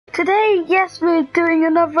Today, yes, we're doing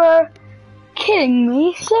another Killing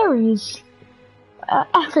Me series.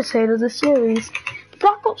 Episode of the series.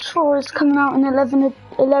 Black Ops 4 is coming out in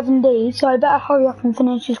 11 days, so I better hurry up and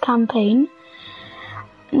finish this campaign.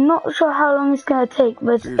 Not sure how long it's going to take,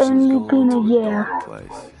 but it's only been a year.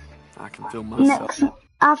 I can feel myself.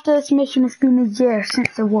 After this mission, it's been a year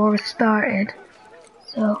since the war started.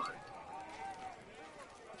 So...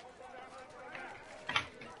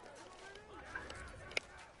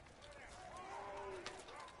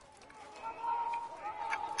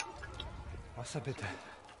 Wasser bitte.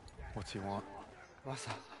 What do you want?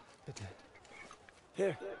 Wasser bitte.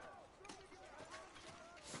 Here.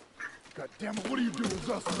 God damn it, what are you doing,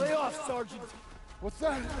 Zussman? Lay off, Sergeant. What's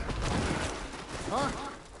that? Huh?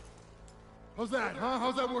 How's that, huh?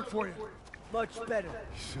 How's that work for you? Much better.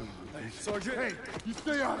 Hey, Sergeant. Hey, you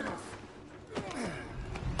stay out of this.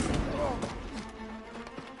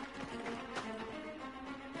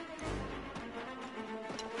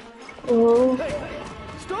 Oh. Hey,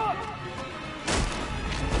 stop!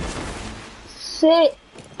 Sit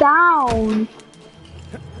down.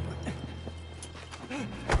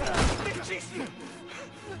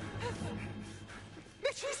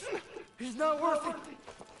 He's not worth it.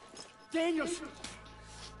 Daniels!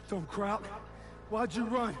 Don't crowd. Why'd you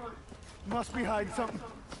run? Must be hiding something.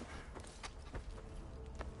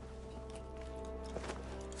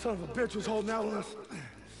 Son of a bitch was holding out on us.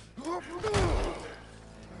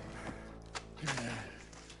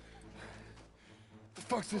 The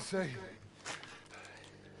fuck's this say?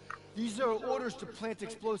 These are orders to plant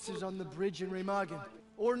explosives on the bridge in Remagen.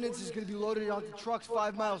 Ordnance is going to be loaded onto trucks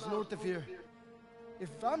 5 miles north of here. If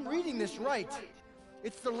I'm reading this right,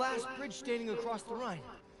 it's the last bridge standing across the Rhine.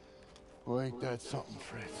 Well, ain't that something,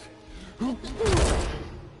 Fritz?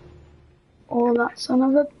 Oh, that son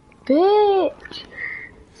of a bitch.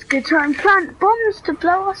 It's good time to plant bombs to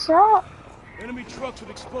blow us up. Enemy trucks with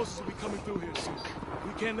explosives will be coming through here soon.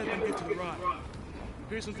 We can't let them get to the Rhine.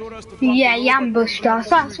 Pearson's ordered us to block Yeah, the he road. ambushed us.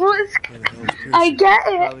 That's what it's... I get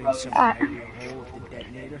it.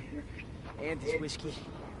 Detonator and his whiskey. You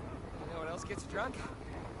know what else gets drunk?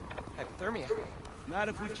 Hypothermia. Not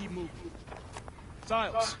if we keep moving.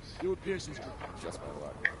 Silas, you're with Pearson's group. Just my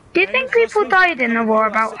luck. Do you think people died in the war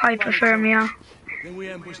about hypothermia? Then we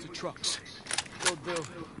ambush the trucks. Will do.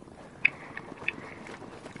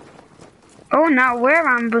 Oh, now we're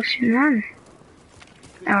ambushing them.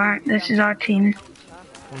 Alright, this is our team.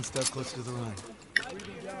 One step closer to the Rhine.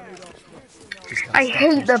 I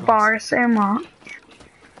hate the bar so much.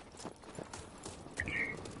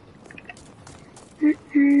 I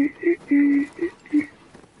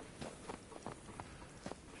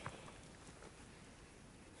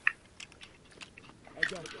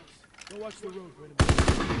got this. Go watch the road for a minute.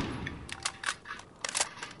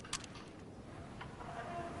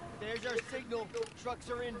 There's our signal. Trucks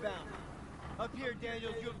are inbound. Up here,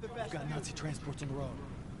 Daniels, you have the best Got view. Nazi transports on the road.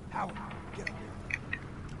 Howard, get up here.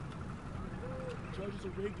 Charges are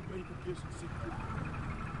rigged and ready for Pearson's secret.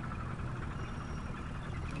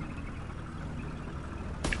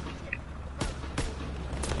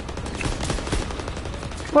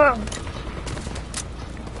 Whoa.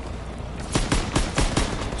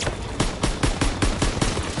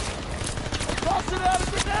 Toss it out a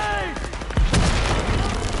grenade!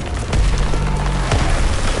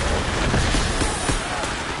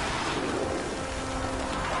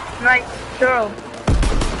 Right, throw.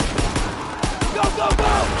 Go, go,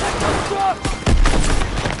 go! Take those trucks!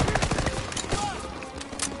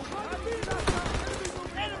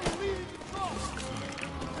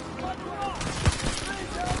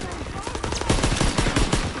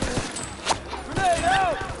 Grenade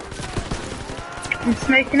out! I'm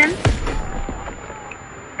smoking him.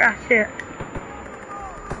 That's it.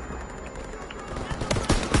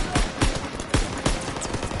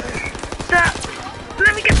 Stop!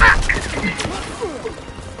 Let me get back!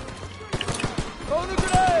 Throw the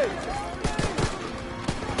grenade!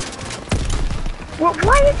 Well,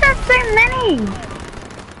 why is there so many?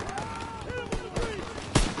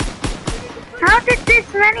 How did this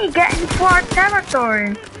many get into our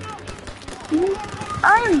territory?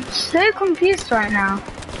 I'm so confused right now.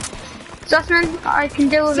 Sussman, I can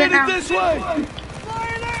deal with it Send it now. this way!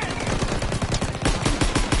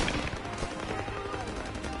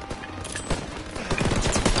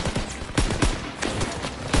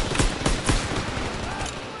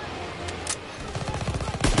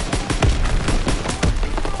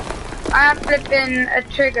 I have flipping a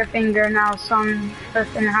trigger finger now, so I'm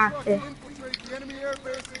flipping happy. Infiltrate the enemy air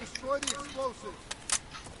base and destroy the explosives.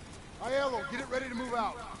 Aiello, get it ready to move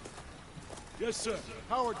out. Yes, sir.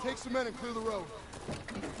 Howard, take some men and clear the road.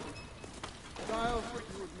 Giles,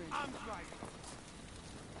 you with me.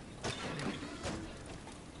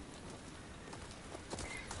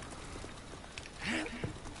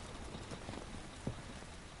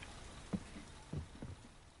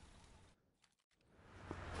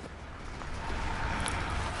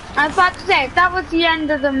 I was about to say, if that was the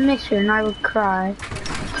end of the mission, I would cry.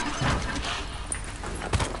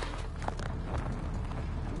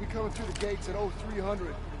 We'll be coming through the gates at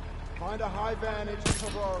 0300. Find a high vantage to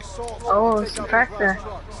cover our assault. Oh, So we take out those suppressor. last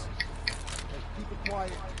trucks. Hey, keep it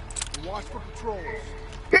quiet and watch for patrols.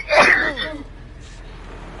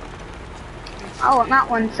 I want that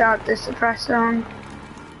one to have the suppressor on.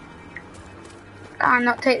 Can I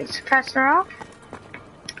not take the suppressor off?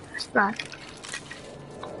 That's bad.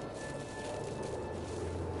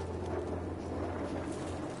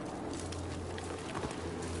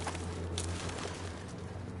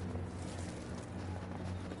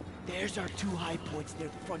 There's our 2 high points near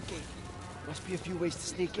the front gate. Must be a few ways to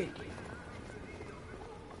sneak in.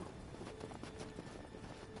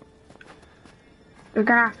 We're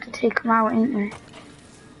gonna have to take them out, ain't we?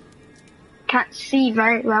 Can't see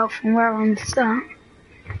very well from where I'm start.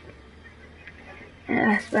 Yeah,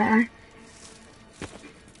 that's better.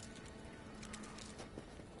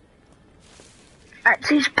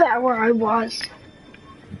 Actually, it's better where I was.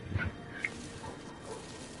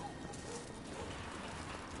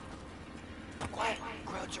 Quiet,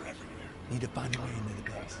 crowds are everywhere. Need to find a way into the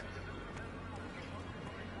base.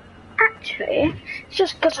 Actually, it's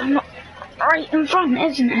just because I'm not right in front,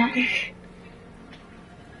 isn't it?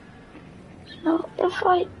 So if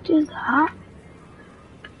I do that,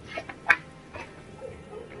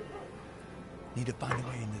 Need to find a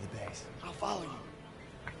way into the base. I'll follow you.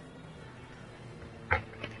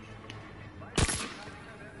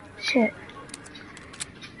 shit.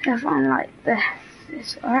 If I'm like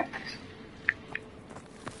this works.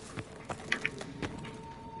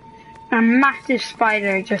 A massive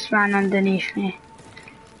spider just ran underneath me.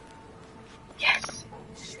 Yes.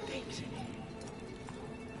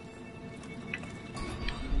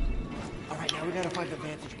 Alright, now we gotta find the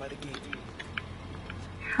vantage by the gate.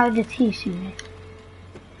 How did he see me?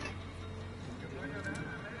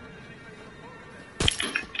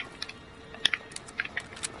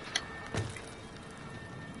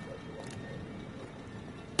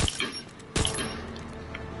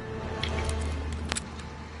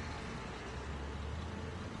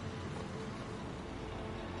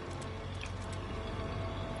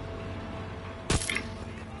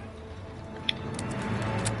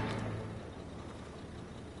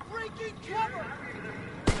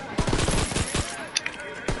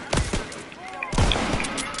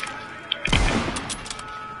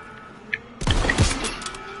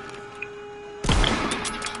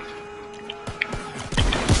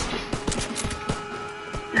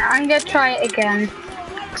 I'm gonna try it again,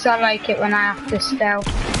 because I like it when I have to stealth.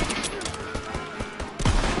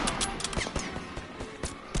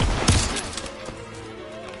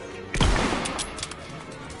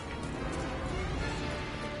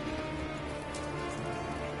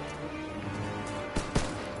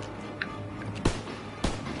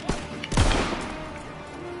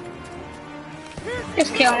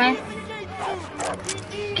 Just kill me.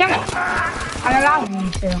 Kill me. I'm allowing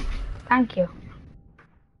you to. Thank you.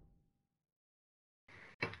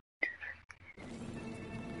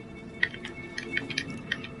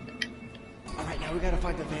 We gotta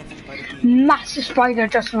find the vantage by the gate. Massive spider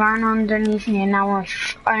just ran underneath me, and now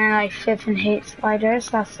I flipping hate spiders.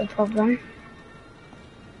 That's the problem.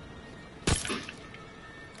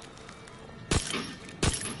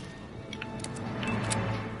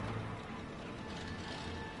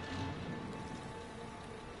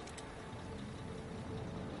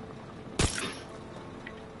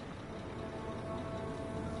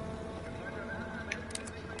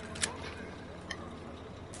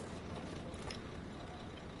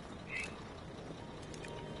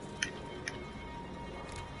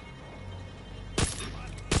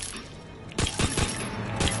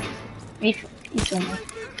 He's on me.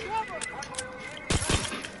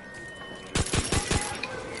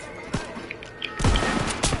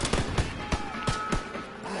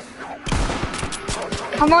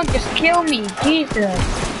 Come on, just kill me, Jesus.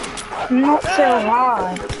 Not so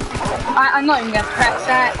hard. I'm not even gonna press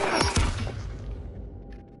that.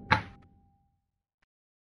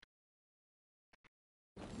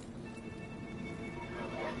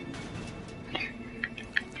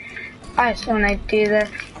 I just wanna do this.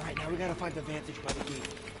 Alright, now we gotta find the vantage by the gate.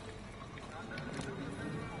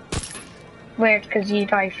 Weird, because you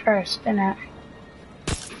die first, innit?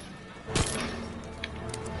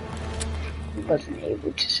 Wasn't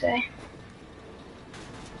able to say.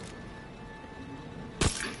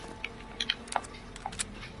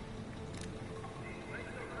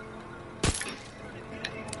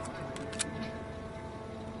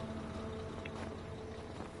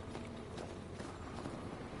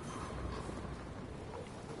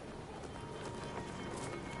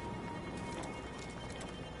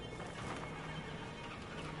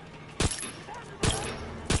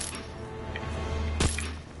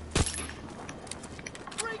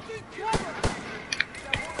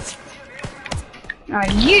 Now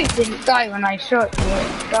you didn't die when I shot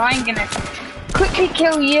you, so I'm gonna quickly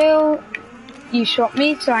kill you. You shot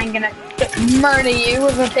me, so I'm gonna murder you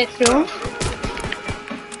with a pistol.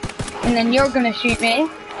 And then you're gonna shoot me,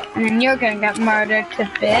 and then you're gonna get murdered to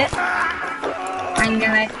bits. I'm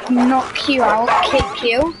gonna knock you out, kick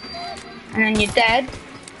you, and then you're dead.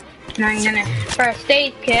 And I'm gonna first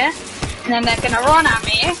aid kit, and then they're gonna run at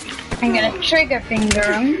me. I'm gonna trigger finger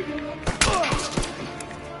them.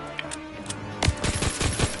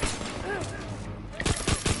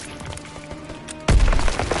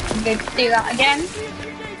 I'm gonna do that again.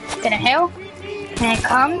 Gonna heal. And I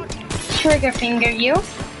come, trigger finger you,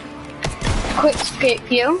 quick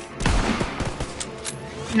scope you.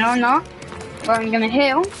 No, I'm not. Well, I'm gonna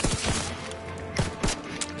heal.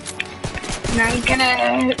 And I'm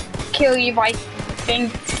gonna kill you by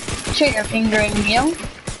trigger fingering you.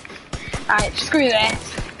 Alright, screw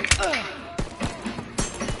this.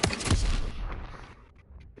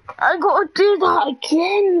 I gotta do that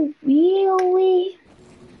again, really?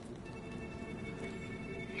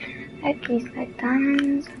 These like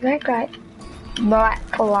diamonds, they're great.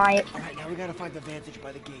 Black light. Alright, now we gotta find the vantage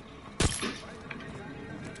by the gate.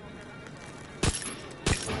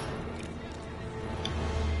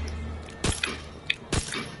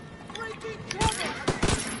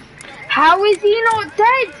 How is he not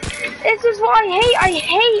dead? This is what I hate. I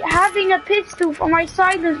hate having a pistol for my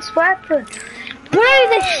silenced weapon. Blow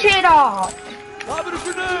this shit off! Lobbing a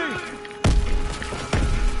grenade!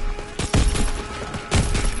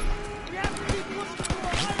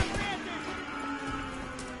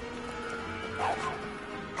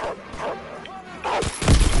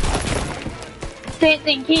 Don't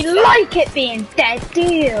think you like it being dead, do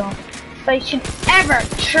you? So you should ever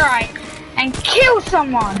try and kill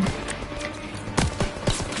someone.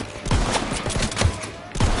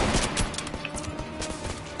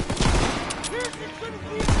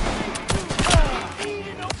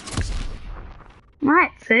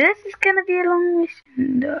 Right, so this is gonna be a long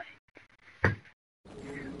mission, though.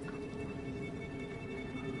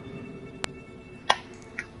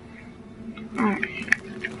 Alright.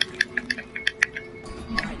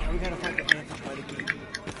 Alright, now we gotta find the vantage by the gate.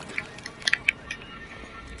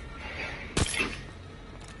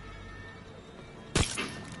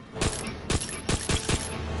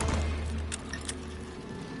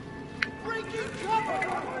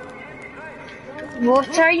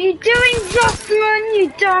 What are you doing, Zussman,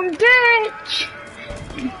 you dumb bitch?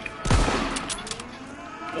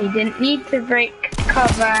 You didn't need to break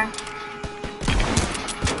cover.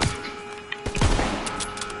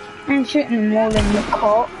 I'm shooting them all in the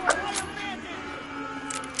cock.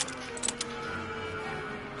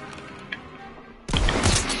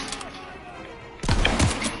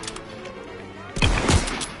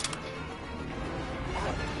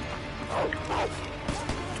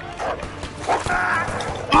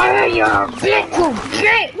 Oh, you little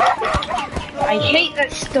bitch! I hate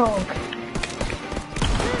this dog.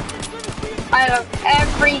 I love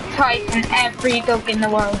every type and every dog in the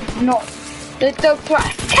world, not the dog to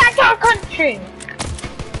attack our country!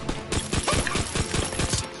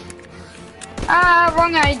 Ah,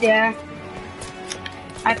 wrong idea.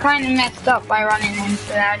 I kinda messed up by running into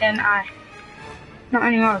that, didn't I? Not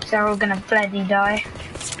anymore, because they're all gonna bloody die.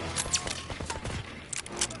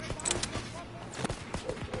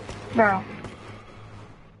 Bro.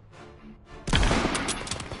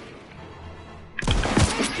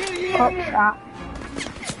 Cop shot.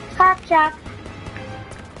 Cop shot.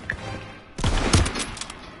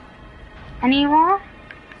 Any more?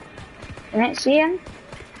 Didn't see him?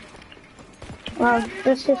 Well,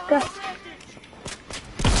 let's just go.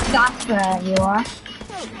 That's where you are.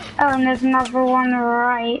 Oh, and there's another one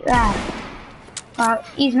right there. Well,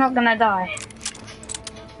 he's not gonna die.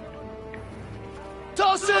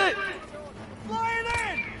 Toss it!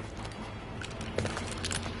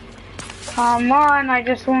 Come on, I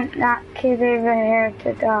just want that kid over here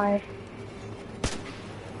to die.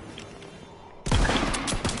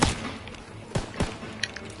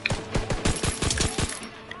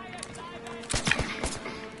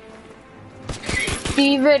 Do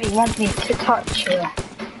you really want me to touch you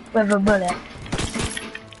with a bullet?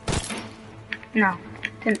 No,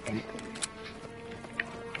 didn't think.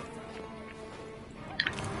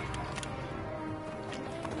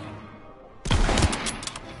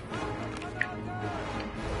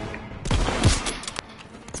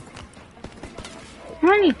 How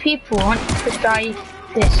many people want to die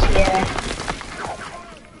this year?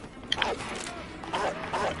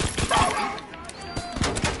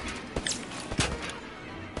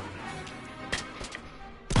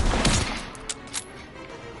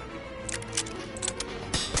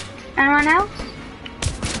 Anyone else?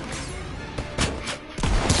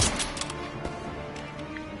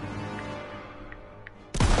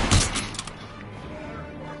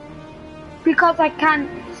 because I can't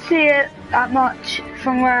see it that much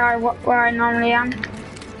from where I normally am.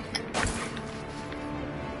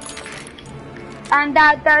 And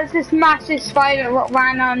there's this massive spider that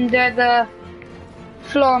ran under the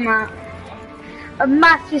floor mat. A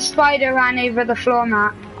massive spider ran over the floor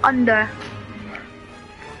mat. Under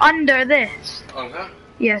this. Okay.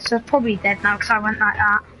 Yes, I'm probably dead now because I went like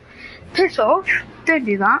that. Piss off. Don't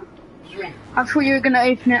do that. I thought you were going to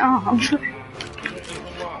open it up.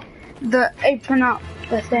 Open up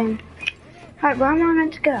the thing. Right, where am I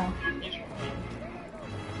meant to go?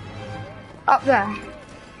 Up there.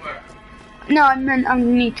 Where? No, I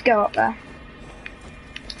need to go up there.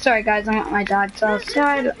 Sorry guys, I'm at my dad's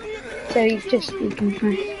outside, so he's just speaking to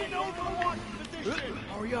me.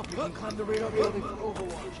 Hurry up, we can climb the radar building for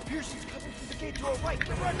Overwatch. Pearson's coming through the gate to our right.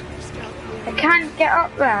 Get ready. Scout. I can't get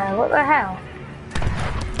up there, what the hell?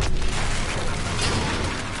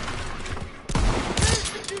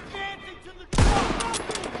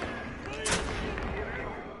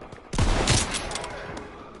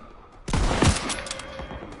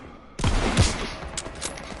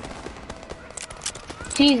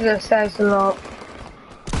 Jesus says a lot.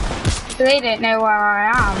 They don't know where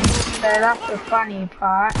I am, so that's the funny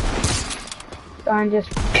part. So I'm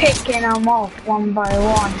just picking them off one by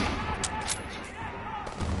one.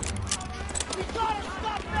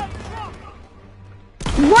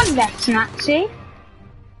 One less Nazi.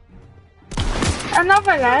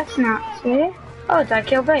 Another less Nazi. Oh, did I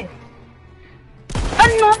kill both?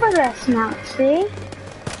 Another less Nazi.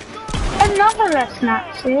 Another less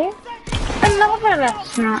Nazi. Another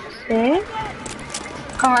less Nazi.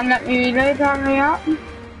 Come on, let me reload, hurry up.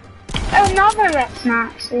 Another less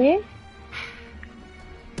Nazi.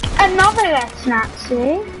 Another less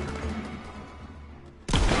Nazi.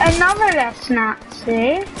 Another less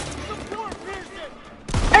Nazi.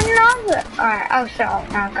 Another. Alright, I'll shut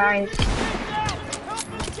up now, guys.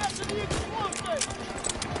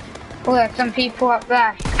 Oh, there's some people up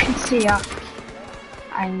there. You can see us.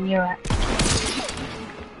 I knew it.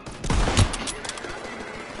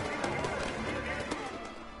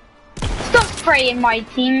 Stop spraying my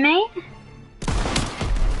teammate.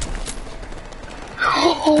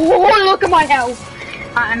 Oh, look at my health.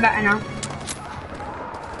 I'm better now.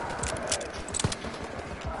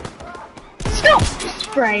 Stop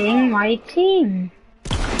spraying my team.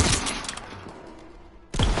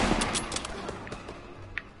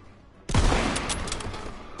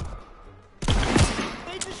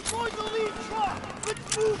 They destroyed the lead truck.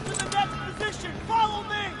 Let's move to the next position. Follow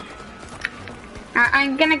me.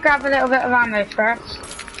 I'm gonna grab a little bit of ammo first.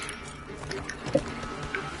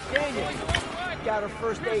 Daniel, got our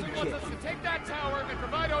first aid kit. Take that tower and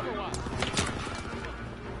provide overwatch.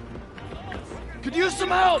 Could use some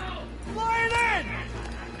help. Flying in.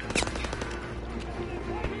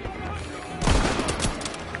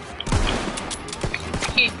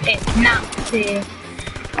 Stupid Nazi.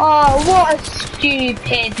 Oh, what a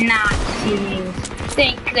stupid Nazi.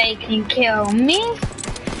 Think they can kill me?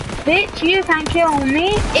 Bitch, you can kill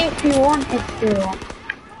me if you wanted to.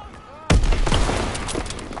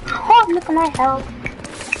 Oh, look at my health.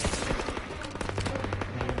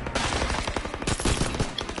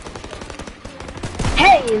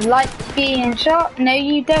 Hey, like being shot? No,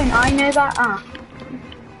 you don't. I know that.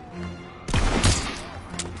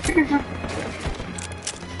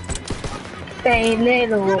 Say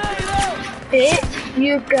little bitch,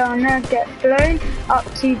 you're gonna get blown up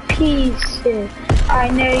to pieces. I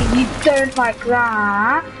know you don't like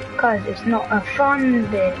that, cause it's not a fun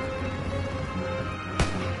bit.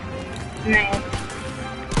 Man.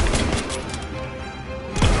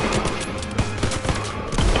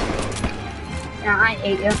 Yeah, I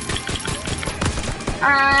hate you.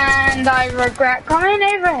 And I regret coming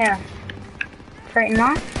over here. Pretty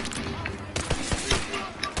much.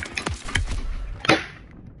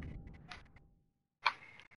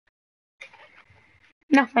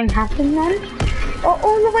 Nothing happened then. Oh,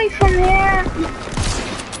 all the way from here.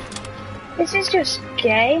 This is just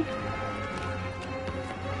gay.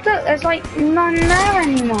 Look, there's like none there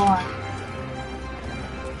anymore.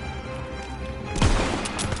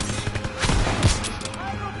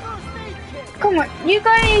 Come on, you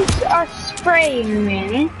guys are spraying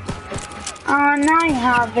me. And I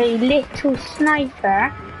have a little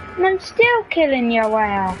sniper. And I'm still killing your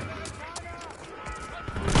ass.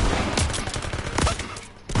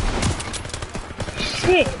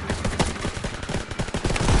 Shit.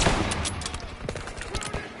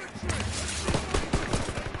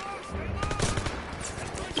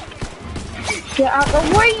 Get out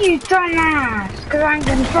the way, you dumbass! Because I'm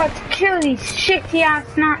going to try to kill these shitty ass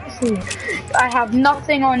Nazis. I have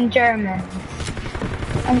nothing on Germans.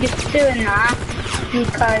 I'm just doing that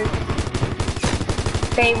because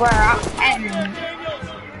they were our enemies.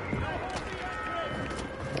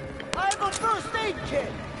 I have a first aid kit.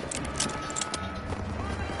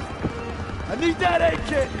 I need that aid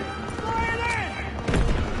kit.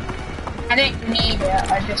 I don't need it,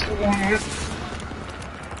 I just want it.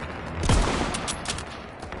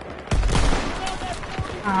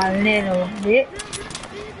 A little bit.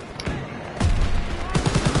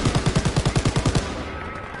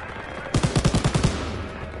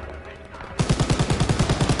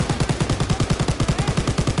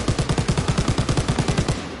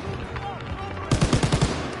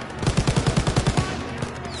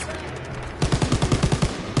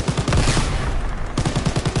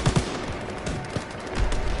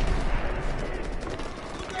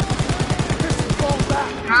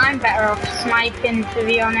 I'm better off sniping, to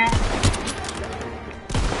be honest.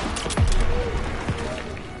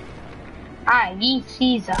 Ah, he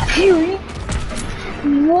sees us.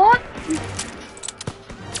 What?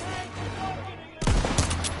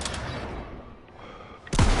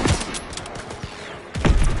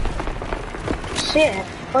 Shit,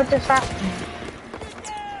 what just happened?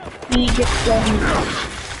 He just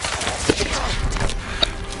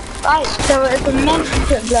Right, so it's a meant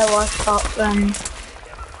to blow us up then.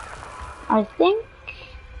 I think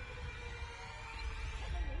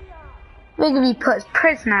we're gonna be put as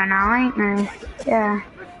prisoner now, ain't we? Yeah.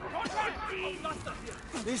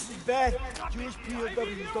 This is bad. Jewish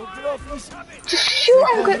POWs, don't get off easy. Just shoot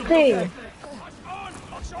him quickly.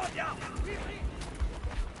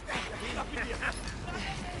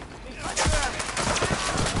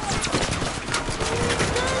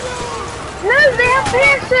 No, they have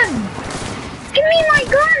Pearson. Give me my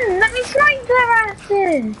gun. Let me snipe their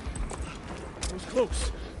asses. That was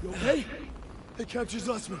close. You okay? They captured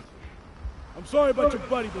Zussman. I'm sorry about your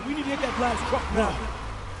buddy, but we need to get that last truck now.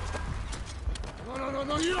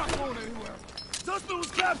 No, you're not going anywhere. Zussman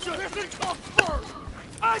was captured. This thing comes first.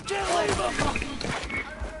 I can't leave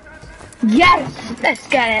him. Yes, let's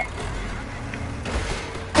get it.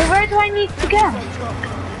 But where do I need to go?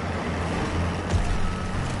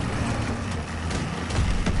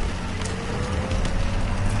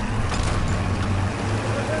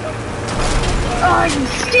 Oh, you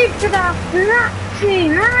stupid ass Nazi,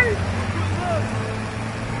 man!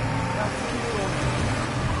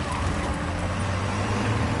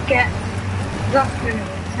 Get Zussman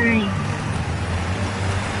to me.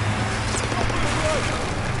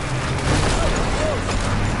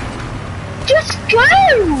 Just go!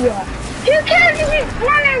 Who cares if it's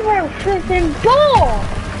run over a flipping ball?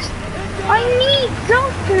 I need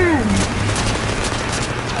Zussman!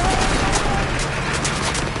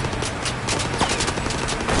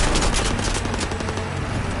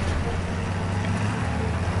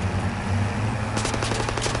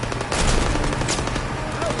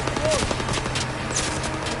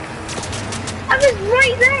 I was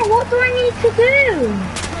right there, what do I need to do?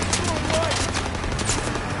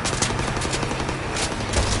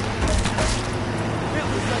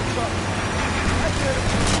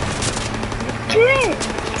 Shit!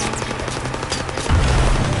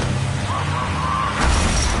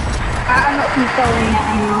 I'm not controlling it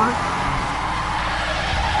anymore.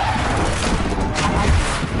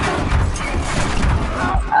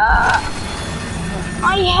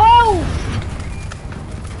 My health!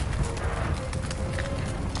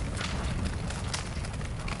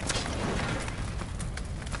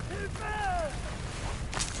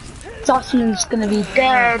 Zussman's gonna be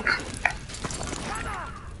dead.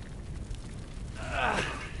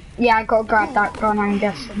 Yeah, I gotta grab that gun, I'm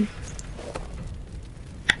guessing.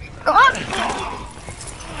 Go on!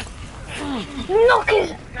 Knock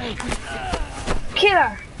it! Kill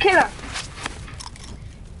her! Kill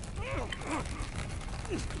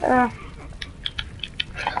her!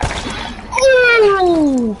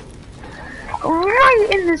 Ooh! Right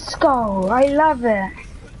in the skull! I love it!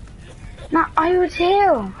 Now, I was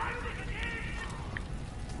healed!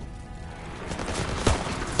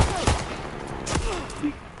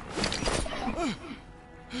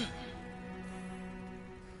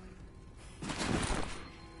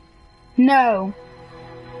 No.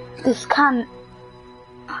 This can't.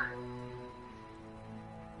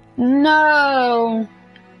 No.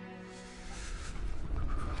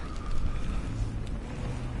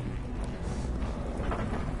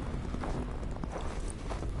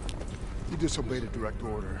 You disobeyed a direct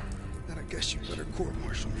order. Then I guess you better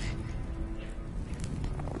court-martial me.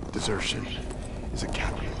 Desertion is a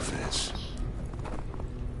capital offense.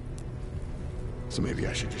 So maybe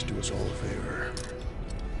I should just do us all a favor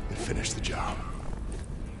and finish the job.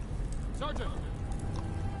 Sergeant.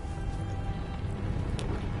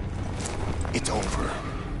 It's over.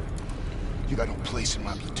 You got no place in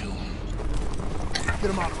my platoon.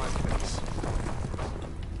 Get him out of my face.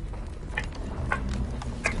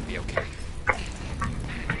 It's gonna be okay.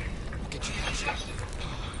 We'll get you out.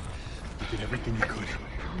 You did everything you could.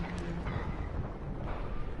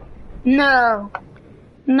 No.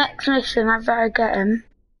 Next mission, I better get him.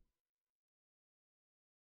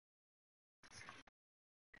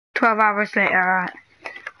 12 hours later, alright.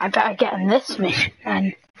 I better get him this mission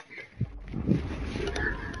then.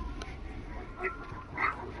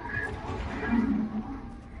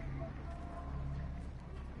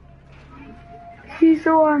 He's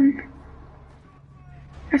the one.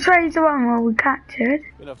 That's right, he's the one where we captured.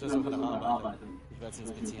 Bin auf der Suche nach Arbeitern. Ich werde sie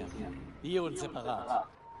inspizieren. Hier und separat.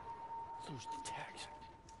 Lose the tags.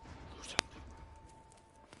 Lose them.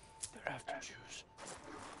 They're after Jews.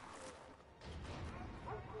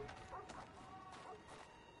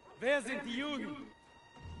 Wer sind die Juden?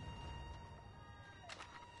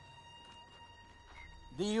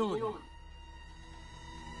 Die Juden.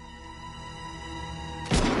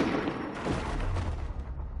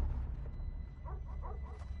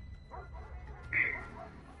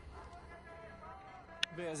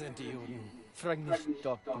 Wer sind die Juden? Frag mich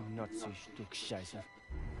doch, du Nazi-Stück Scheiße.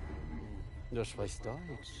 Du sprichst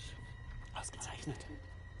Deutsch. Ausgezeichnet.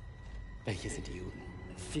 Welche sind die Juden?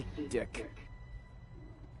 Fick Dirk.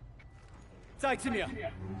 Zeig sie mir!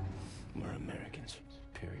 We're Americans.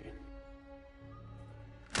 Period.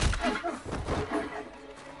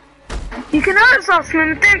 You can also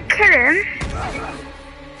him, don't kill him.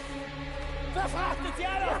 Verfrachtet sie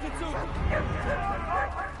alle auf den Zug!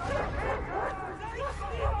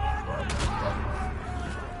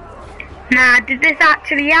 Nah, did this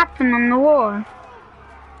actually happen on the war?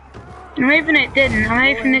 I'm hoping it didn't.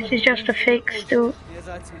 I'm hoping this is just a fake story. Ihr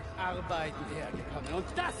seid zum Arbeiten hergekommen und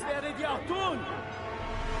das werdet ihr auch tun!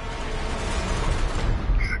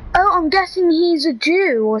 Oh, I'm guessing he's a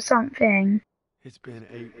Jew or something. It's been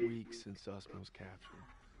 8 weeks since Usman was captured.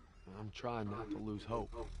 I'm trying not to lose hope.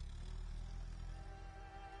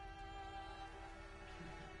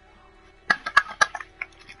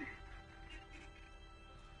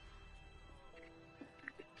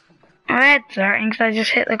 My head's hurting because I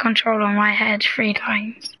just hit the controller on my head 3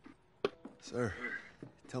 times. Sir,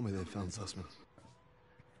 tell me they found Sussman.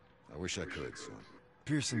 I wish I could, son.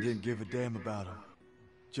 Pearson didn't give a damn about him.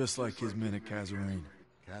 Just like his men at Kasserine.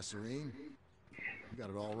 Kasserine? You got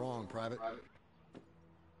it all wrong, Private.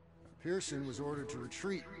 Pearson was ordered to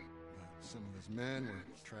retreat, but some of his men were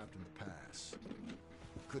trapped in the pass.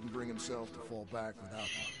 Couldn't bring himself to fall back without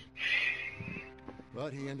them.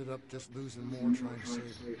 But he ended up just losing more trying to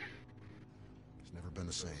save them. It's never been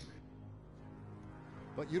the same.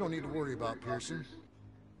 But you don't need to worry about Pearson.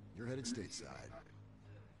 You're headed stateside.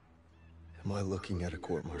 Am I looking at a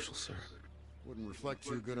court-martial, sir? Wouldn't reflect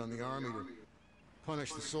too good on the Army to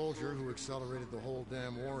punish the soldier who accelerated the whole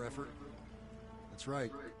damn war effort. That's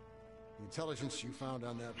right. The intelligence you found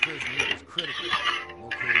on that prisoner was critical in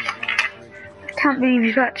locating the last bridge across. Can't believe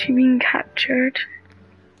he's actually been captured.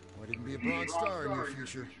 Why didn't be a Bronze Star in your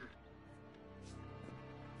future?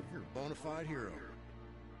 You're a bona fide hero.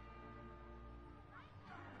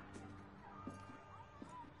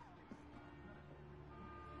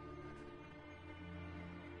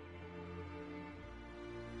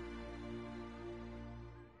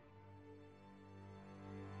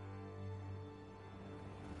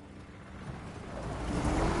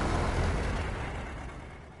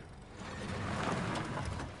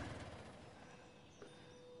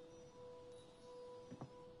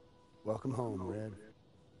 Welcome home, Red.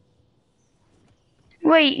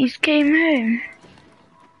 Wait, he's came home.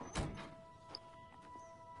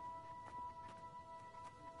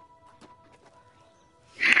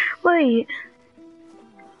 Wait.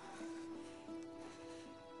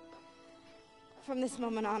 From this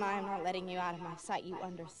moment on, I am not letting you out of my sight. You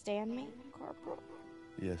understand me, Corporal?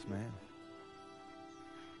 Yes, ma'am.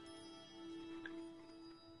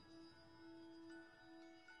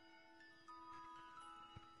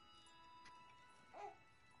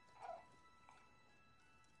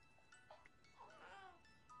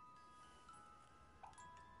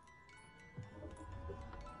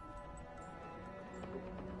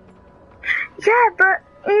 Yeah, but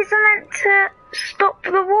he's meant to stop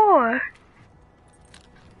the war.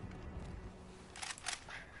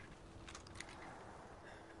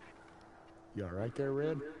 You alright there,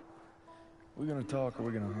 Red? We're gonna talk or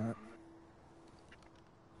we're gonna hunt.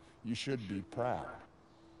 You should be proud.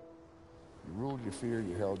 You ruled your fear,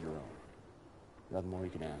 you held your own. Nothing more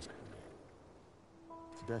you can ask.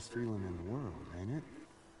 It's the best feeling in the world, ain't it?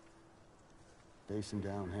 Facing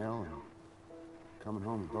down hell and coming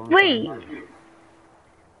home. And Wait.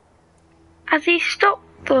 Has he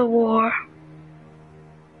stopped the war?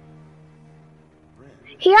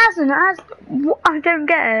 He hasn't. I don't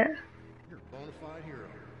get it. You're a bona fide hero.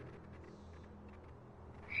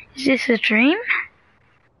 Is this a dream?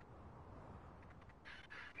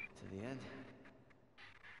 To the end.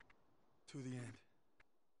 To the end.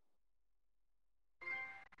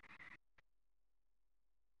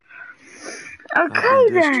 Okay I've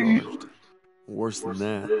been then. discharged. Worse than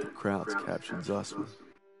that, the Krauts captured Zussman.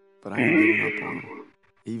 But I ain't giving up on him,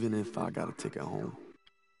 even if I got a ticket home.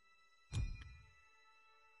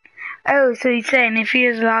 Oh, so he's saying if he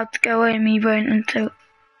is allowed to go home, he won't until...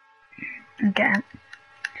 Okay.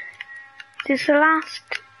 Is this the last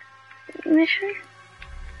mission?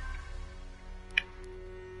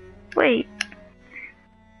 Wait.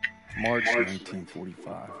 March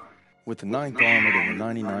 1945. With the 9th Armored and the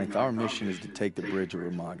 99th, our mission is to take the bridge of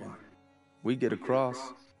Remagen. We get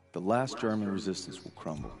across, the last German resistance will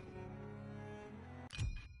crumble.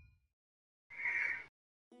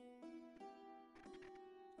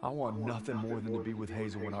 I want nothing more than to be with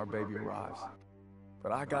Hazel when our baby arrives.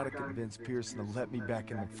 But I gotta convince Pearson to let me back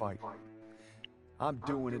in the fight. I'm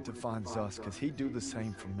doing it to find Zuss, because he'd do the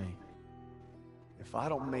same for me. If I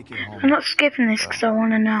don't make it home... I'm not skipping this because I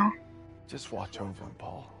want to know. Just watch over him,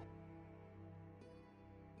 Paul.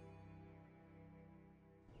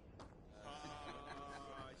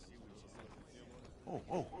 Oh,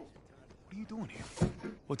 what are you doing here?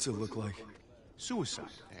 What's it look like? Suicide.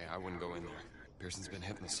 Hey, I wouldn't go in there. Pearson's been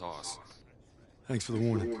hitting the sauce. Thanks for the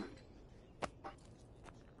warning.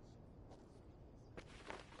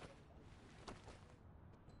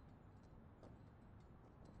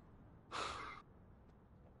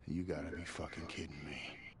 You gotta be fucking kidding me.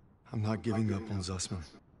 I'm not giving up on Zussman.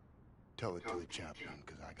 Tell it to the chaplain,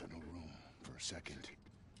 because I got no room for a second.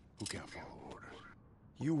 Who can't follow orders?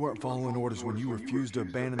 You weren't following orders when you refused to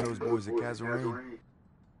abandon those boys at Kazarane.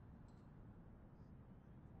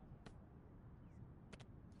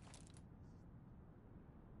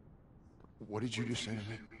 What did you just say to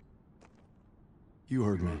me? You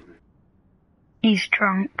heard me. He's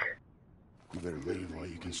drunk. You better leave while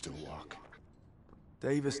you can still walk.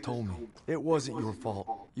 Davis told me it wasn't your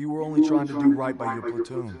fault. You were only trying to do right by your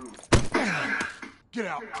platoon. Get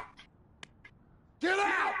out! Get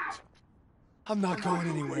out! I'm not going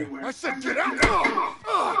anywhere. I said get out!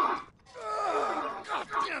 God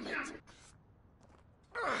damn it!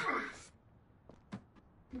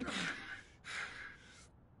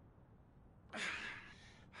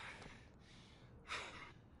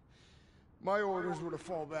 My orders were to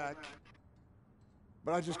fall back,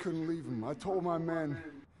 but I just couldn't leave them. I told my men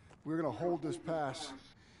we were gonna hold this pass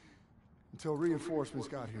until reinforcements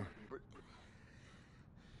got here. But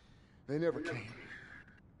they never came.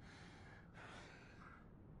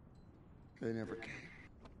 They never came.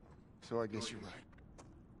 So I guess you're right.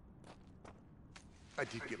 I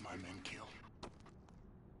did get my men killed.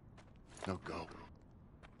 Now go.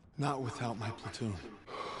 Not without my platoon.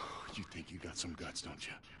 You think you got some guts, don't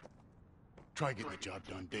you? Try getting the job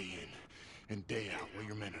done day in and day out while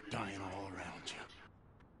your men are dying all around you.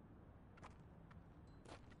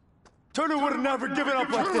 Turner would have never given up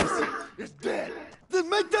like this. Is dead. Then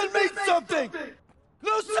make that mean something.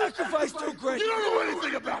 No sacrifice too great. You don't know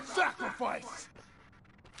anything about sacrifice.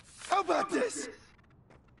 How about this?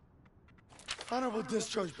 Honorable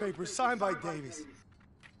discharge papers signed by Davies.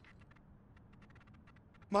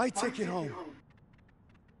 My ticket home.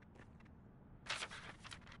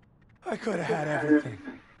 I could have had everything.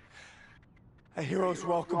 A hero's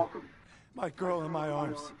welcome. My girl in my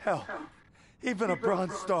arms. Hell, even a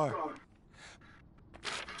Bronze Star.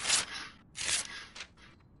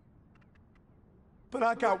 But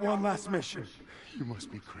I got one last mission. You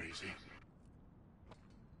must be crazy.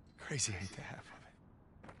 Crazy ain't the half of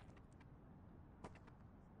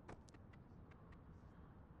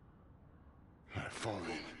it. All right, fall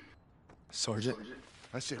in. Sergeant?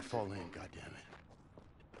 I said fall in, goddammit.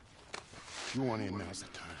 If you want in, now's the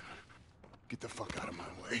time. Get the fuck out of my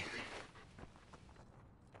way.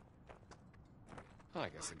 I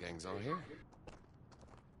guess the gang's all here.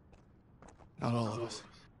 Not all of us.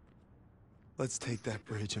 Let's take that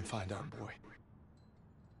bridge and find our boy.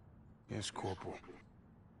 Yes, Corporal.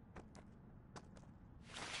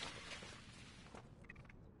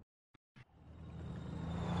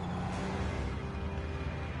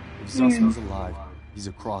 If Zussman's alive, he's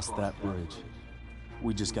across that bridge.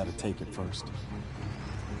 We just gotta take it first.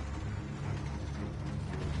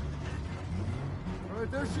 All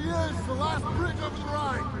right, there she is, the last bridge over the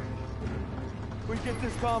Rhine. We get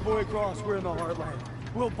this convoy across, we're in the heartland.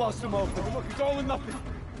 We'll bust them open. Look, it's all or nothing.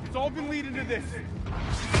 It's all been leading to this.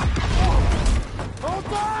 Hold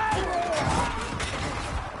on!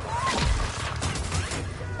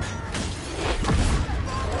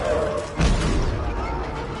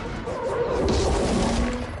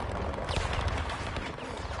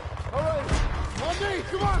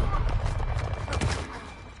 Come on!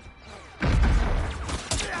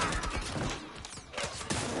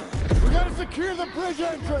 We gotta secure the bridge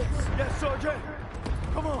entrance! Yes, Sergeant.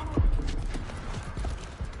 Come on.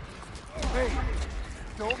 Hey,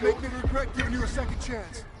 don't make me regret giving you a second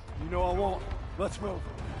chance. You know I won't. Let's move.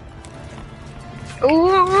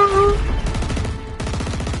 Ooh.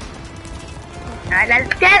 Alright,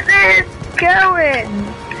 let's get this going.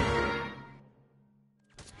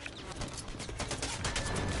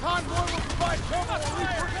 Convoy will provide cover while we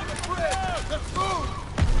protect the bridge. Let's move.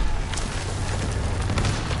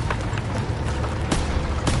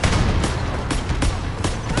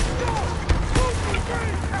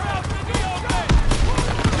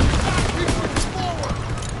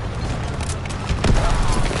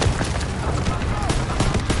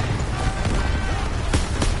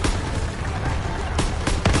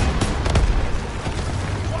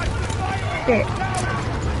 Shit.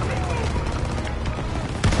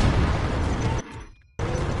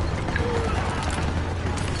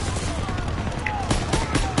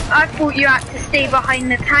 I thought you had to stay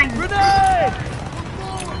behind the tank. Grenade!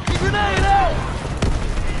 Grenade out!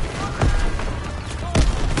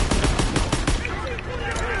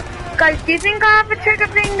 Guys, do you think I have a trigger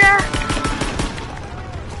finger?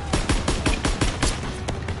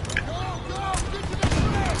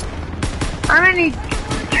 I'm only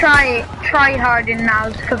try harding now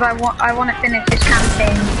because I want to finish this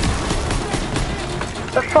campaign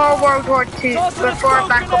before World War II, before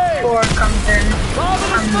Black Ops 4 comes in.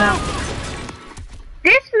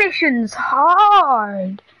 This mission's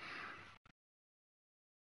hard.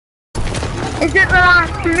 Is it the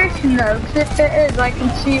last mission though? Because if it is, I can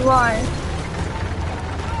see why.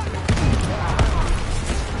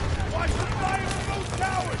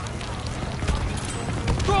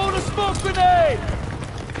 Throw the smoke grenade!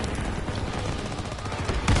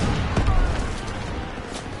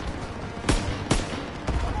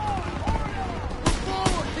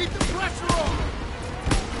 Keep the pressure on!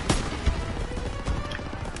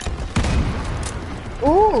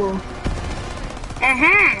 Ooh.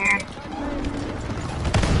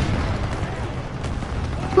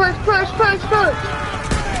 Push, push, push, push.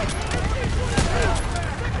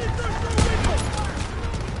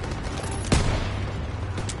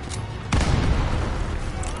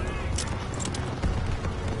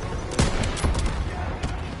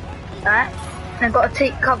 Right. I've got to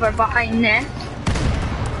take cover behind this.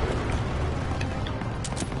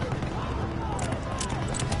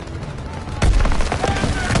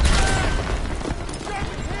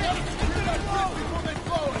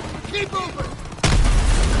 Keep moving!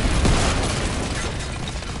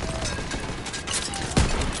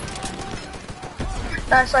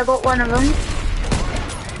 Yes, I got one of them.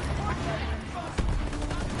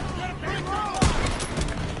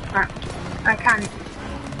 Right. I can't.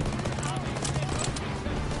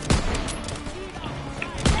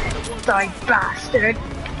 Die, bastard.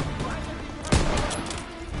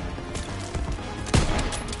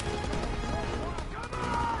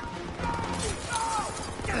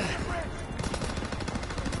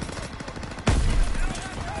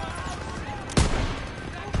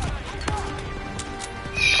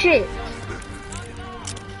 Shit.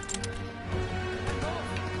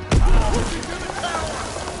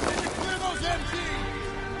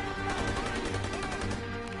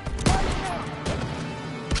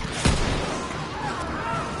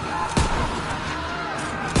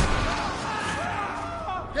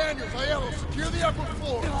 Daniels, Aiello, secure the upper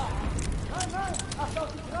floor.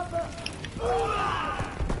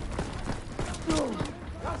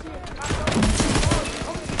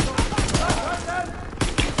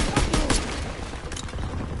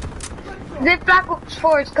 If Black Ops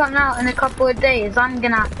 4 is coming out in a couple of days, I'm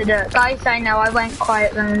gonna have to do it. Guys, I know I went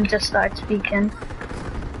quiet then and just started speaking.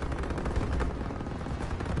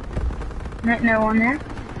 No one there?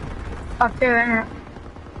 Up there, innit?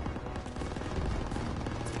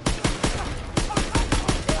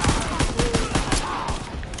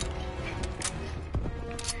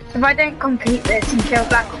 If I don't complete this until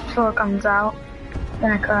Black Ops 4 comes out,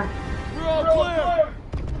 then I cry. We're all clear!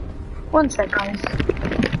 One sec, guys.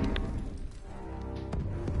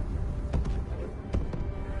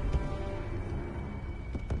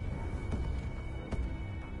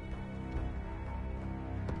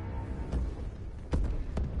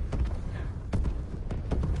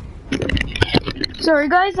 Sorry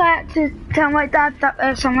guys, I had to tell my dad that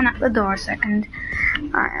there's someone at the door a second.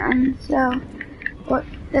 Alright, so... What?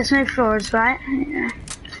 There's no floors, right? Yeah.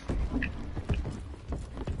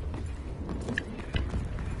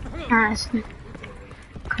 Alright,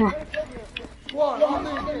 come on. Squad, on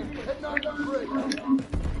me. Heading on the bridge.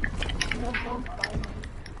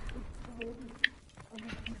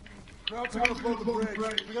 Crowd's gonna blow the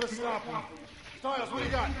bridge. We gotta stop them. Styles, what do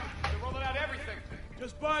you got? They're rolling out everything.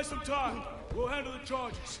 Just buy some time. We'll handle the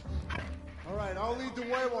charges. All right, I'll lead the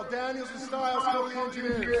way while Daniels and Styles cover the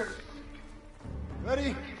engineers.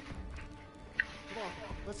 Ready? Come on,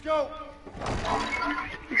 let's go.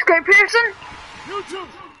 Let's go, Pearson. You two,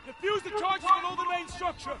 defuse the charges below the main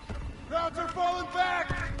structure. Crowds are falling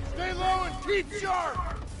back. Stay low and keep sharp.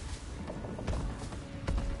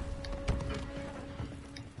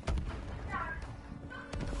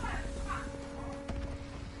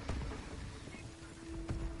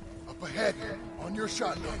 Up ahead, on your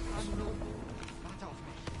shotgun.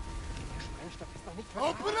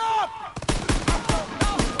 Open up!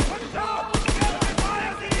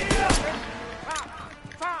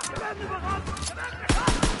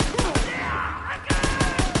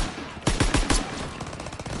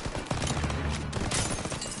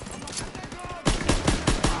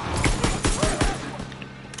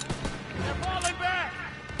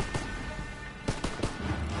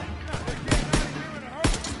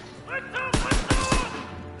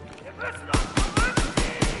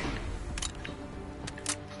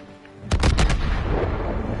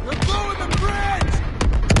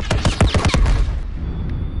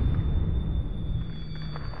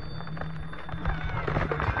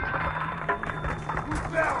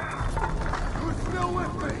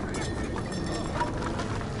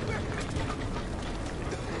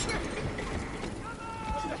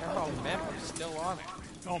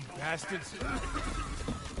 Dumb bastards.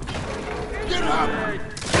 Get up!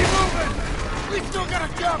 Keep moving! We still got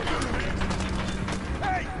a job to do!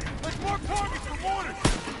 Hey! There's more targets for mortars!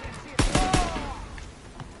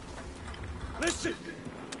 Listen!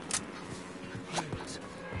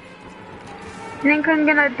 I think I'm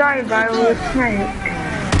gonna die by all the smoke.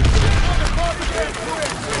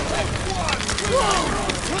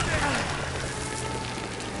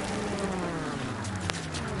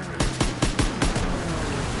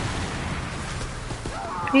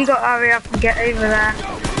 You gotta hurry up and get over there.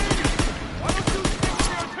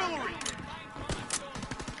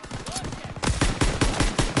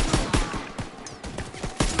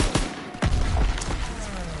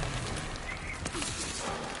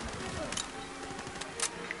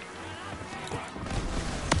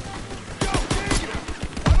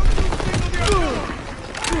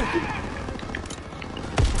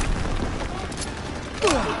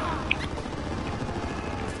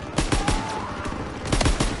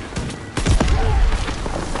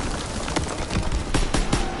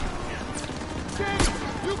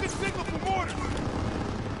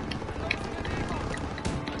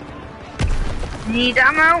 Need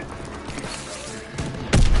ammo?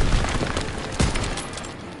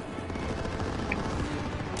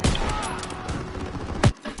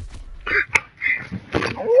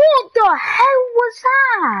 What the hell was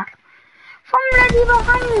that? From bloody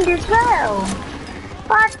behind as well.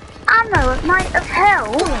 But ammo, it might have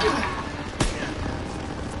helped.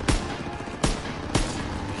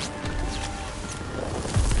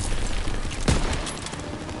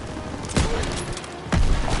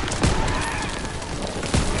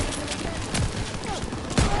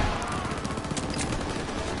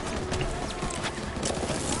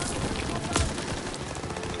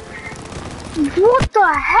 What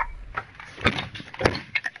the heck?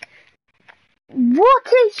 What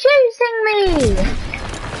is shooting me?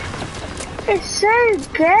 It's so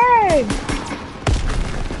good.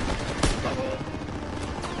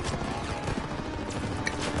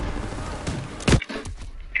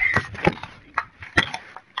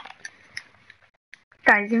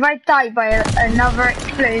 Guys, if I die by another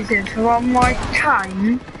explosive one more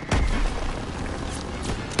time,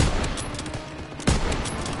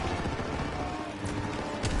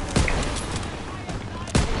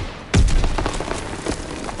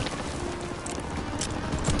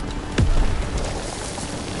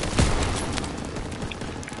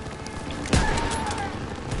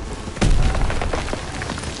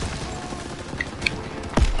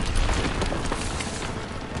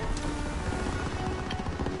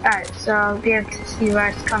 alright, so I'll be able to see where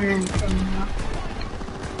it's coming from now.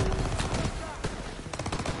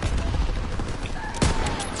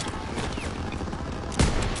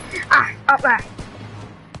 Ah, up there.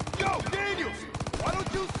 Yo, Daniels! Why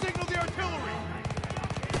don't you signal the artillery?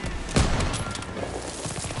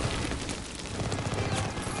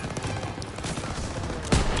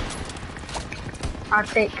 I'll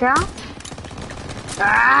take that.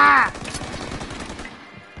 Ah!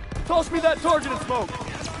 Toss me that target and smoke.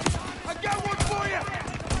 I got one for you!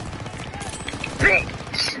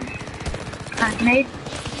 Bitch! That's me.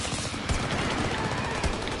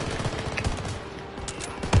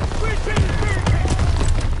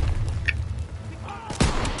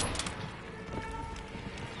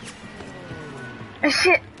 Oh,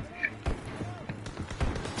 shit!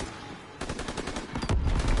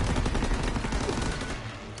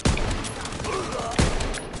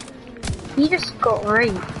 He just got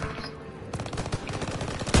raped.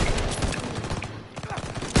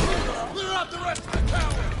 Clear out the rest of the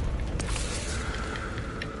tower!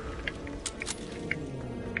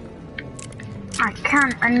 I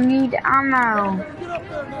can't, I need ammo. Get up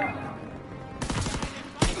there now!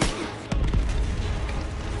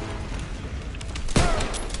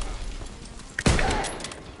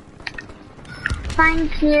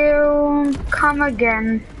 Thank you. Come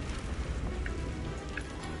again.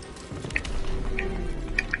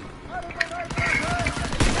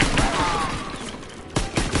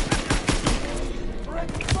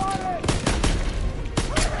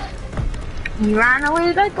 He ran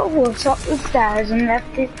away like a horse up the stairs and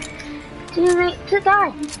left his teammate to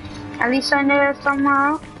die. At least I know there's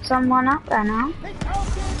someone up there now.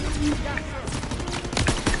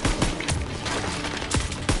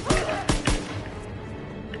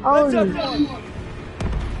 Holy shit.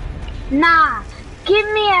 Nah, give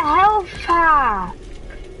me a health pack.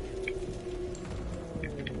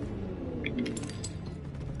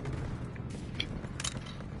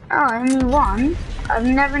 Oh, only one? I've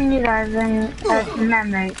never knew that I've been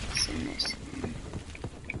memories in this.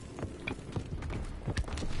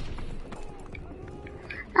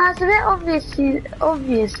 Now it's a bit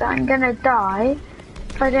obvious that I'm gonna die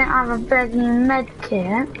if I don't have a bloody med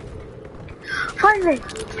kit. Finally!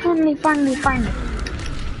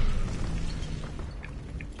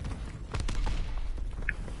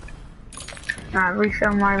 Now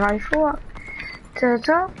refill my rifle up to the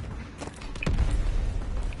top.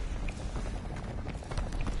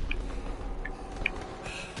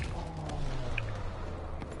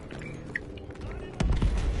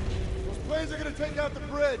 Planes are gonna take out the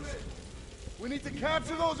bridge. We need to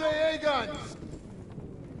capture those AA guns.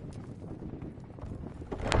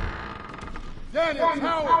 Daniel,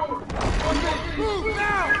 Howard, on me. Move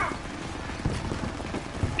now!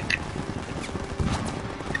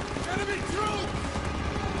 Enemy troops!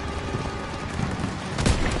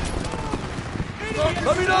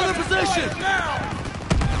 Let me know their position! Now!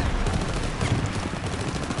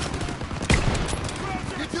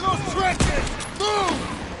 Get to those trenches! Move!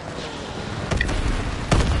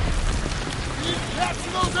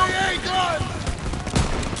 Capture those AA guns!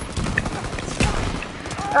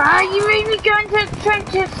 Ah, you made me go into the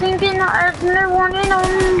trenches thinking that there's no one in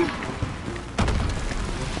them.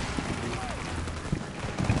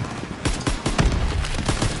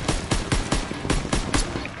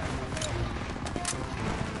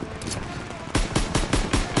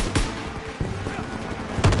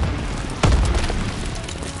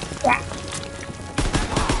 Yeah.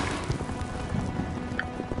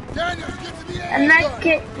 Daniel, get to the AA And let's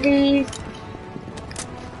get these.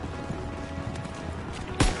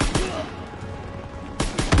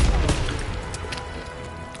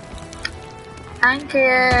 Thank you.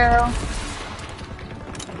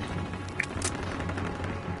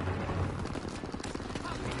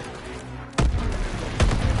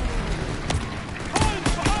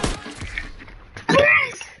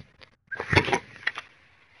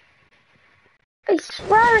 I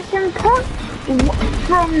swear I can punch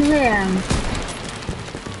from here.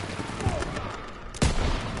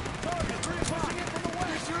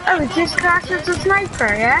 Oh, it's just classed as a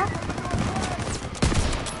sniper, yeah?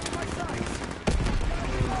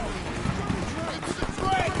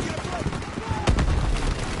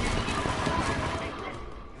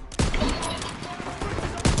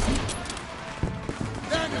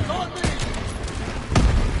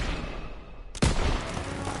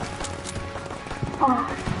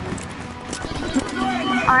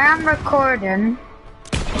 I am recording.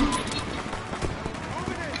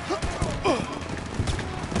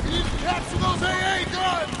 Capture those AA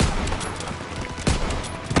guns!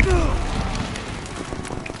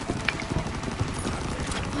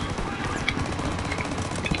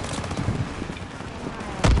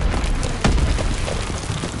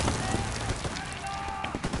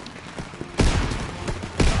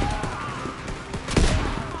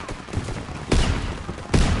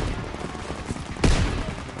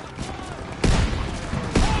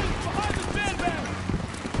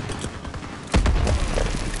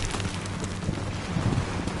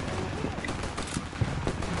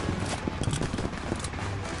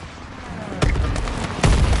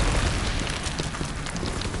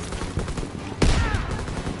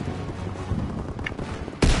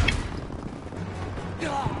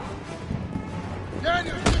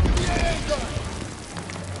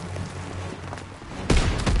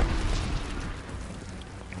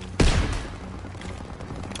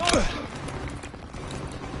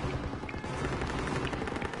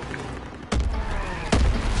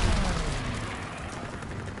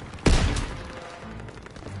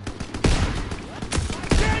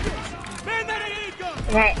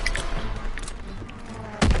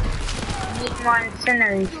 use my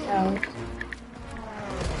incendiary cells.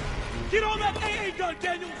 Get on that AA gun,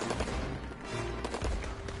 Daniels!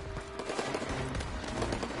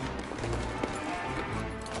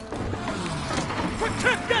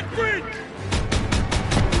 Protect that bridge!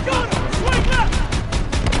 Got him! Swing left!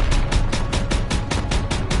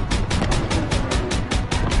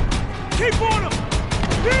 Keep on him!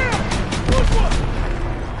 Yeah! Good one!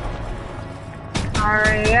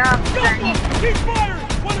 Hurry up, Benny. Keep firing!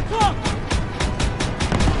 1 o'clock!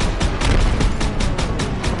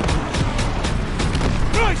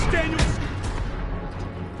 Nice, Daniels!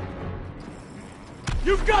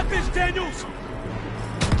 You've got this, Daniels!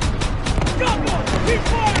 Got one! Keep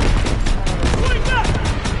firing! Swing back!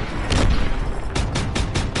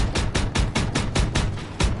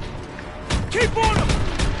 Keep on him!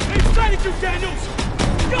 They've sighted you, Daniels!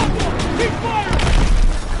 Got one! Keep firing!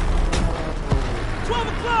 12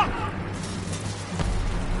 o'clock!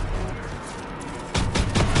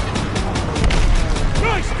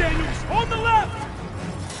 Nice, Daniels! On the left!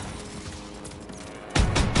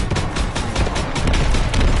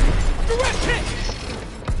 Direct hit!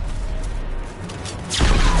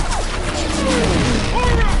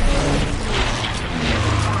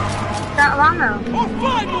 That ammo. All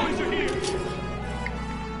 5 boys are here!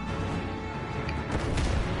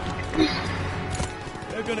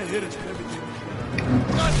 They're gonna hit us with everything.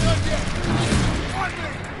 Not done yet! On me!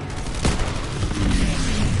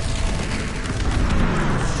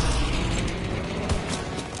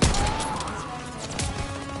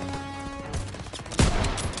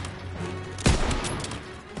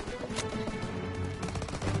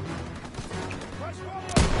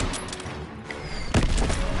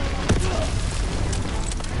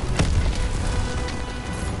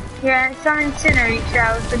 Yeah, some incendiary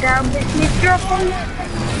cells, but how big you drop them?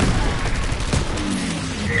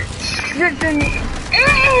 Slipping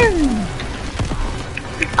in!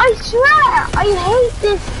 I swear, I hate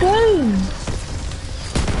this game!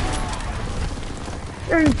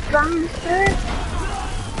 And bastard!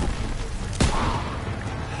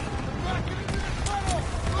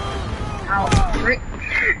 Oh, frick.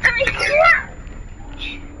 I swear!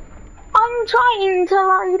 I'm trying to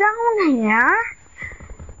lie down here.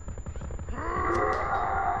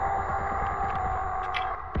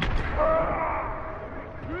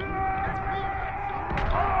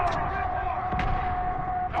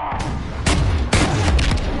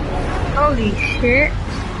 Holy shit.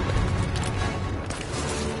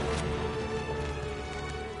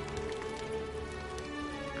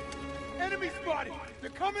 Enemy spotted! They're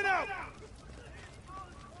coming out!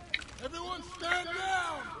 Everyone stand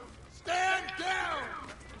down! Stand down!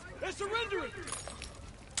 They're surrendering!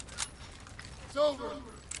 It's over.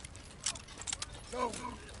 It's over.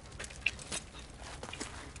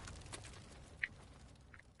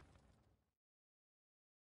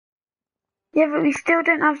 Yeah, but we still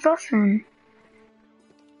don't have Zossman.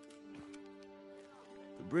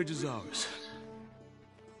 The bridge is ours.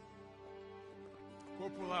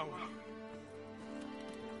 Corporal Hour.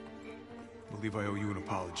 I believe I owe you an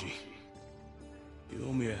apology. You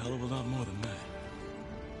owe me a hell of a lot more than that.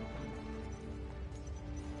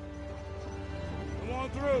 Come on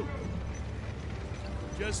through!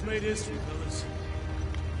 Just made history, fellas.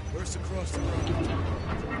 First across the road.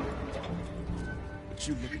 What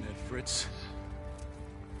you looking at, Fritz?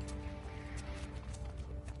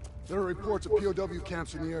 There are reports of POW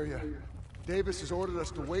camps in the area. Davis has ordered us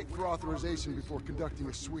to wait for authorization before conducting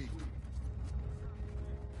a sweep.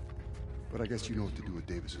 But I guess you know what to do with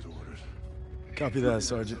Davis's orders. Copy that,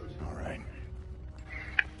 Sergeant. All right.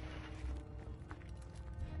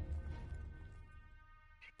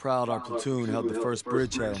 Proud our platoon held the first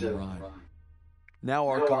bridgehead on the Rhine. Now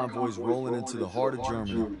our convoy's rolling into the heart of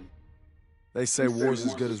Germany. They say war's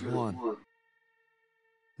as good as won.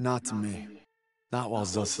 Not to me. Not while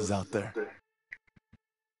Zuss is out there.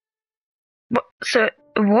 So,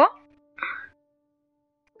 what?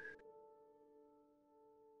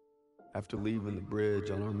 After leaving the bridge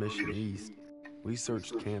on our mission east, we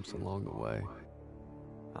searched camps along the way.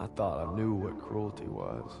 I thought I knew what cruelty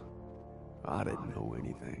was. I didn't know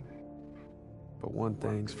anything. But one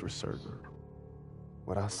thing's for certain.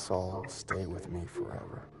 What I saw will stay with me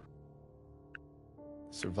forever.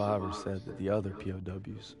 Survivors said that the other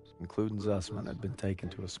POWs, including Zussman, had been taken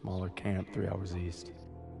to a smaller camp 3 hours east.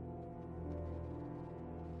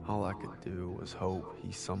 All I could do was hope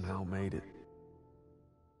he somehow made it.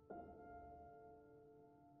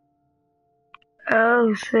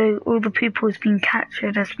 Oh, so all the people who's been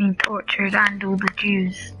captured has been tortured and all the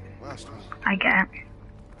Jews. I get it.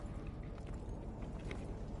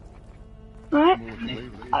 Right?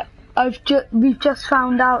 We've just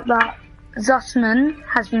found out that Zussman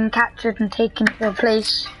has been captured and taken to a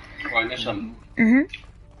place. Right, listen.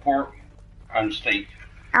 Pork and steak.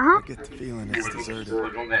 I get the feeling it's deserted.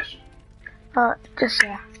 Just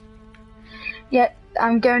yeah,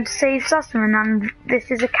 I'm going to save Zussman, and this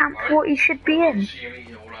is a camp for what he should be in.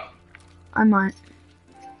 I might.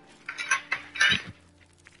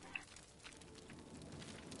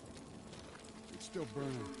 It's still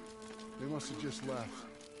burning. They must have just left.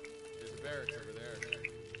 There's a barracks over there.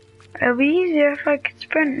 It'll be easier if I could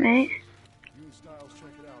sprint, mate. You and Styles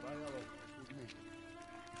check it out. ILO with me.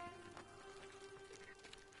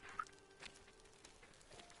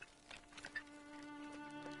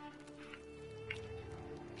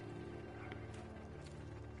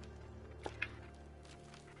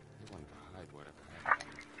 They wanted to hide whatever happened.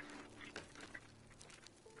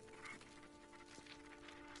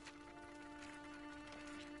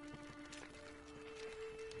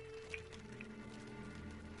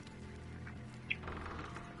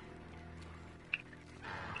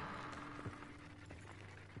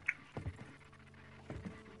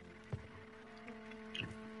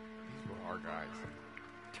 These were our guys.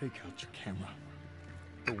 Take out your camera.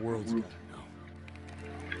 The world's gotta know.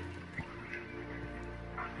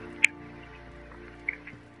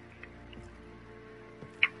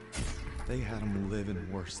 They had them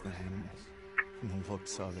living worse than animals. From the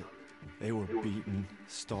looks of it, they were beaten,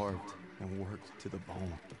 starved, and worked to the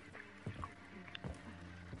bone.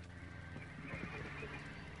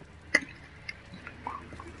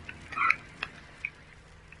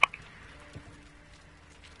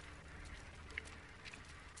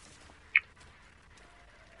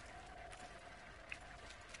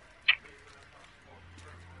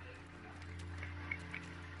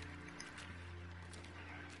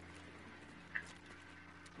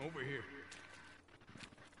 Over here.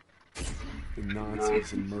 The Nazis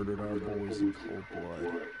had murdered our boys in cold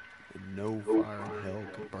blood, and no fire in hell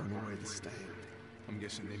could burn away the stain. I'm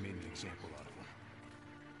guessing they made an example out of them.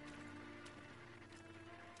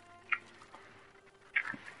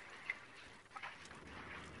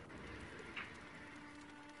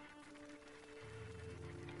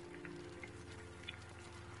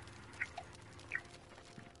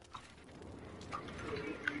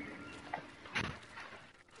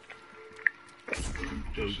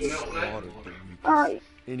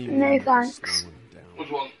 No thanks.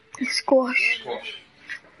 Squash.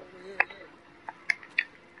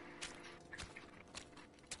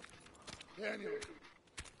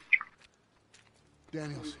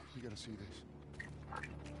 Daniels, you gotta see this.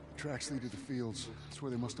 Tracks lead to the fields. That's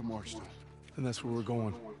where they must have marched to. And that's where we're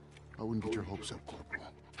going. I wouldn't get your hopes up, Corporal.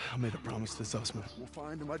 I made a promise to Zussman. We'll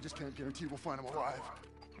find him. I just can't guarantee we'll find him alive.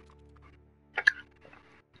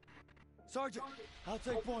 Sergeant, I'll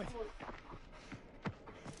take point.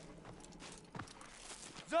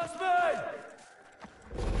 Zussman!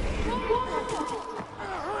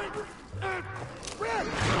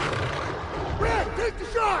 Red, take the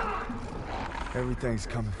shot! Everything's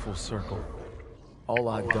coming full circle. All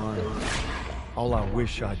I've done, all I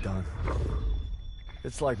wish I'd done.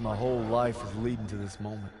 It's like my whole life is leading to this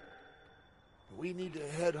moment. We need to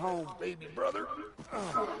head home, baby brother.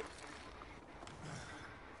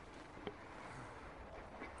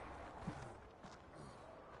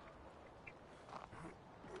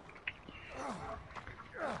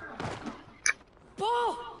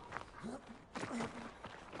 Ball!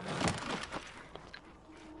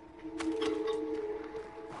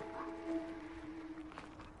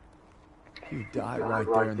 You died right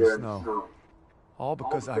there in the snow. All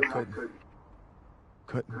because I couldn't.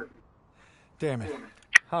 Damn it.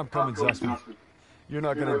 I'm coming, Zussman. You're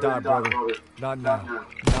not gonna die, brother. Not now.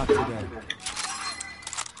 Not today.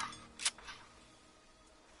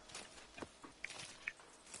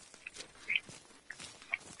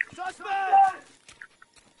 Suspect!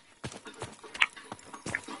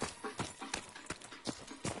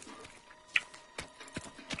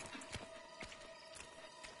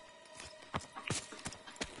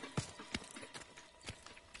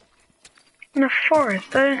 In a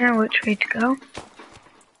forest, I don't know which way to go.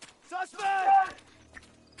 Suspect!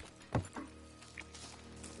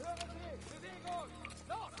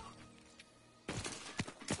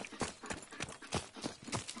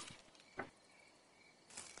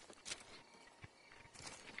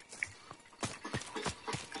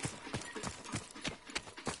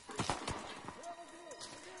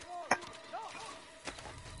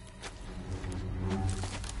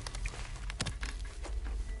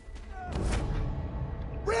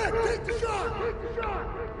 Red, take the shot! Take the shot!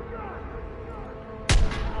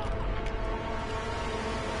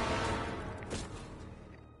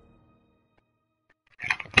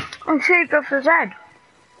 I'm shaved off his head.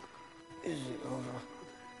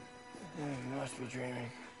 must be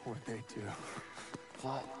dreaming. What they do.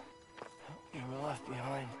 Thought we were left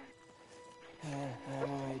behind. And I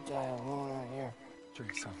may die alone out here.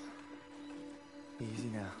 Drink some. Easy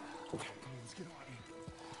now. Okay, come on, let's get on.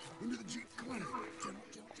 Into the Jeep, come on. Gentle.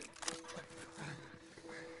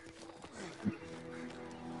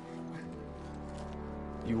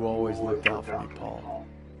 You always looked out for me, Paul.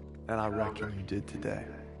 And I reckon you did today.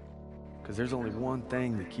 Because there's only one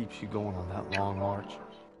thing that keeps you going on that long march.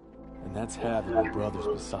 And that's having your brothers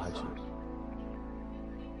beside you.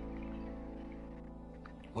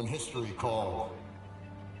 When history called,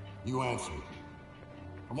 you answered.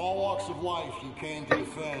 From all walks of life, you came to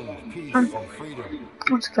defend peace and freedom.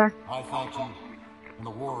 What's that? I thank you, and the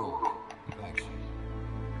world thanks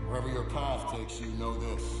you. Wherever your path takes you, know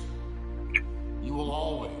this. You will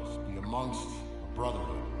always be amongst a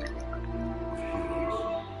brotherhood of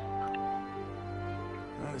heroes.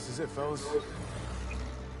 Well, this is it, fellas.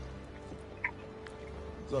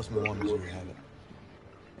 Zussman wanted you to have it.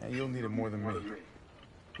 And you'll need it more than me.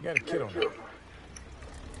 You got a kid on that.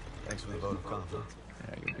 Thanks for the vote of confidence.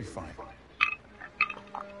 Yeah, you'll be fine.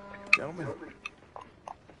 Gentlemen.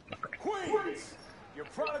 Queens! Your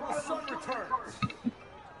prodigal son returns!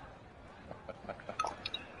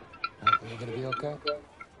 Are you gonna be okay?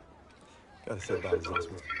 Gotta say bye to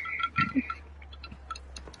Zussman.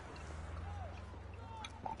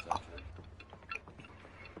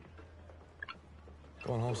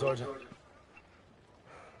 Going home, Sergeant?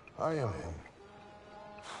 I am home.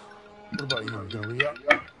 What about you? You gonna re-up?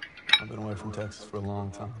 I've been away from Texas for a long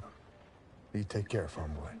time. You take care,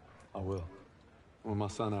 farm boy. I will. When my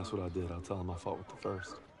son asks what I did, I'll tell him I fought with the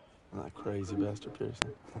first. And that crazy bastard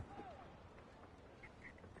Pearson.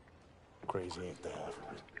 Crazy ain't the half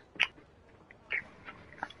of it.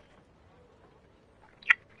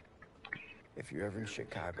 If you're ever in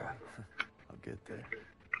Chicago, I'll get there.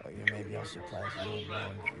 oh, yeah, maybe I'll supply some little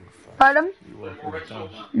man for you first. Pardon? You welcome to town.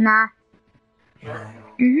 Nah. You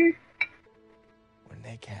know, when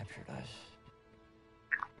they captured us,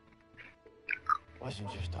 it wasn't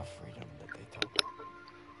just our freedom that they took.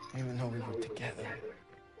 Even though we were together,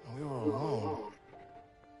 and we were alone,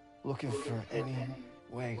 looking for any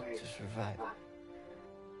way to survive.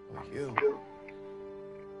 Well, you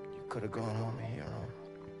could have gone home a hero.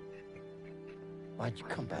 Why'd you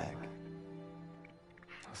come back?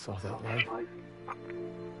 I saw that life.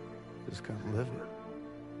 Just couldn't live it.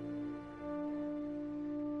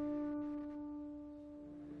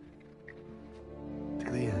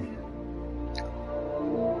 To the end.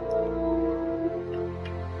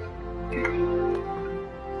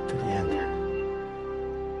 To the end.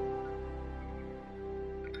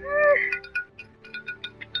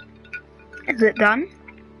 Is it done?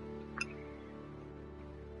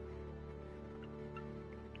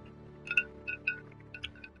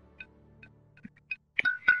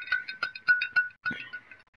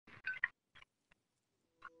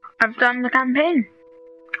 I've done the campaign.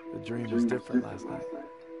 The dream was different last night.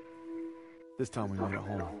 This time we made it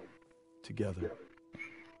home. Together.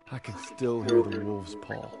 I can still hear the wolves'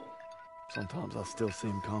 paw. Sometimes I still see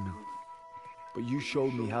them coming. But you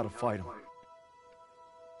showed me how to fight them.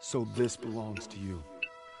 So this belongs to you.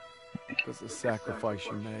 Because the sacrifice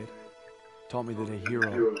you made taught me that a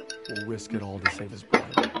hero will risk it all to save his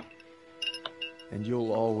brother. And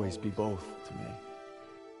you'll always be both to me.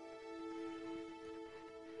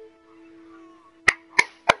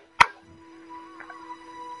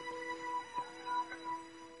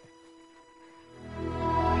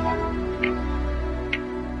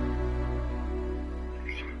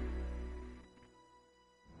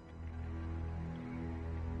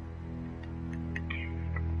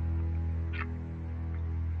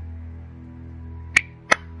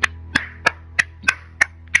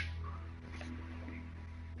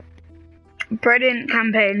 Brilliant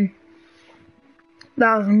campaign.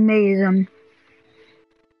 That was amazing.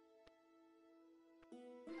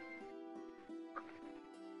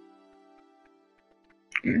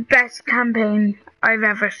 Best campaign I've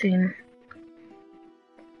ever seen.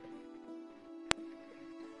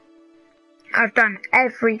 I've done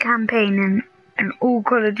every campaign in all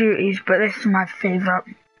Call of Duties, but this is my favourite.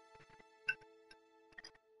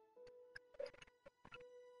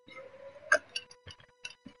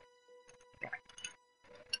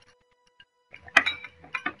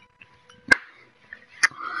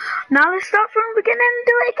 Now let's start from the beginning and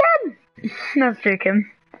do it again. No, I'm joking.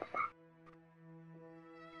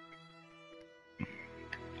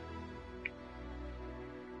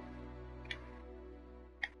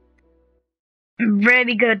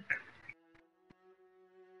 Really good.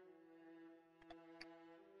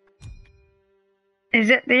 Is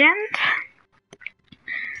it the end?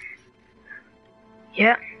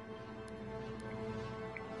 Yeah.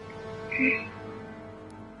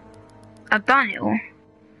 I've done it all.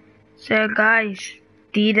 So guys,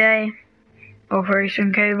 D-Day,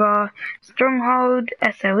 Operation Cobra, Stronghold,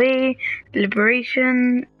 SOE,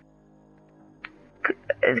 Liberation,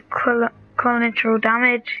 Collateral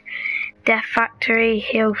Damage, Death Factory,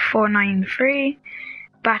 Hill 493,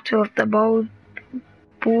 Battle of the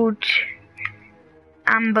Bulge,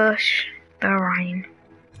 Ambush, The Rhine.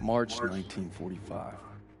 March 1945.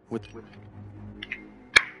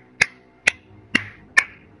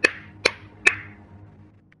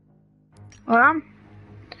 Well,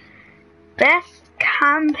 best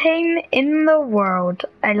campaign in the world.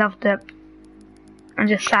 I loved it. I'm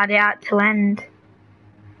just sad it had to end.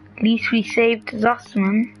 At least we saved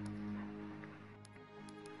Zussman.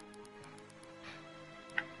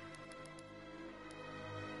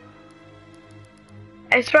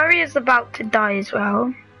 Isbury is about to die as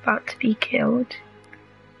well. About to be killed.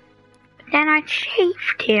 But then I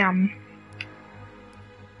saved him.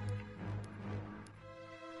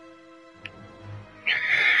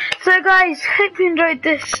 So guys, hope you enjoyed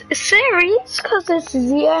this series, because this is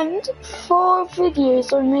the end. 4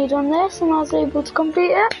 videos I made on this and I was able to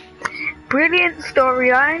complete it. Brilliant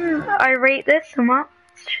storyline, I rate this so much.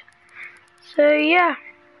 So yeah,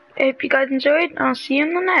 I hope you guys enjoyed and I'll see you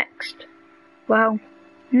in the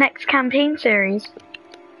next campaign series.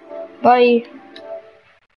 Bye.